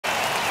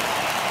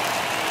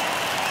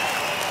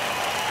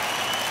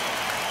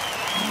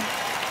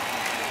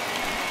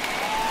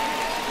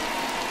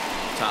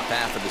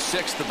Half of the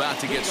sixth about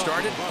to get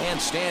started, and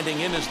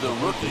standing in is the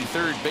rookie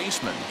third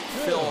baseman,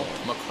 Phil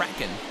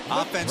McCracken.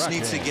 Offense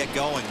needs to get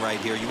going right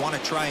here. You want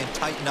to try and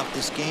tighten up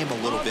this game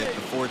a little bit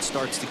before it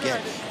starts to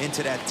get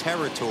into that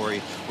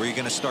territory where you're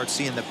going to start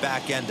seeing the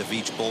back end of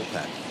each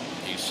bullpen.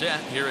 He's set.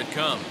 Here it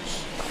comes.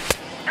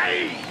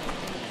 Hey!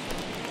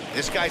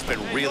 This guy's been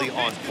really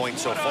on point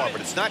so far,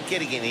 but it's not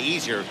getting any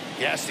easier.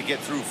 He has to get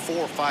through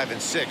 4, 5, and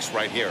 6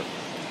 right here.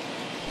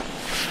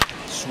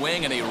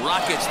 Swing, and he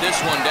rockets this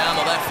one down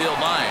the left field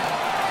line.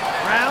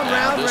 Round.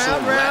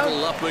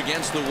 Rattle up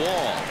against the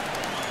wall.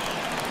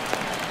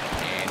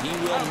 And he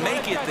will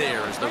make it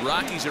there as the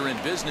Rockies are in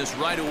business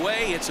right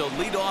away. It's a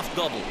leadoff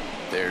double.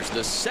 There's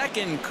the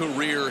second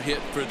career hit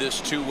for this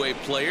two-way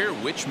player,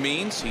 which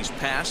means he's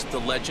passed the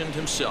legend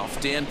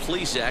himself, Dan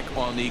Plesac,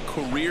 on the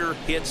career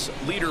hits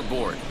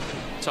leaderboard.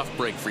 Tough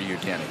break for you,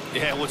 Danny.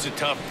 Yeah, it was a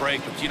tough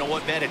break, but you know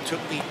what, man? It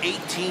took me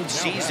 18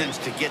 seasons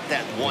to get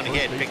that one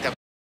hit. Picked up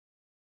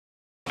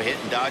a hit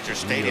in Dodger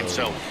Stadium,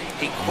 so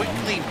he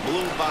quickly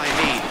blew by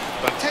me.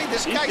 But I'll tell you,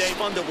 this guy's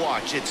fun to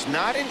watch. It's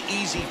not an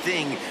easy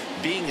thing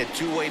being a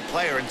two-way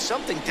player, and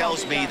something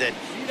tells me that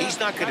he's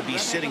not going to be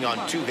sitting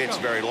on 2 hits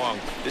very long.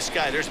 This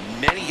guy, there's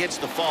many hits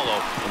to follow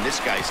in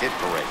this guy's hit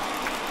parade.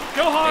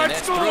 Go hard, and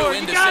that's score. through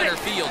into center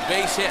field,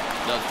 base hit.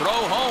 The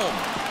throw home.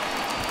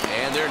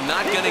 And they're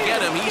not going to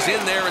get him. He's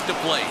in there at the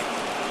plate.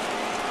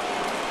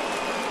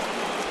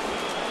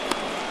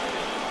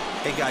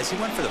 Hey, guys, he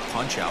went for the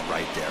punch-out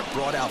right there.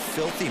 Brought out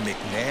Filthy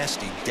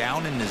McNasty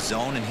down in the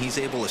zone, and he's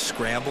able to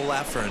scramble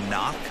that for a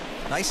knock.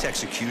 Nice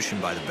execution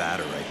by the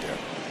batter right there.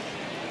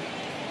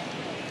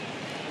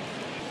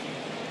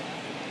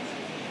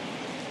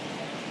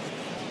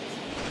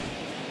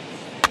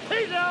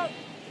 He's out.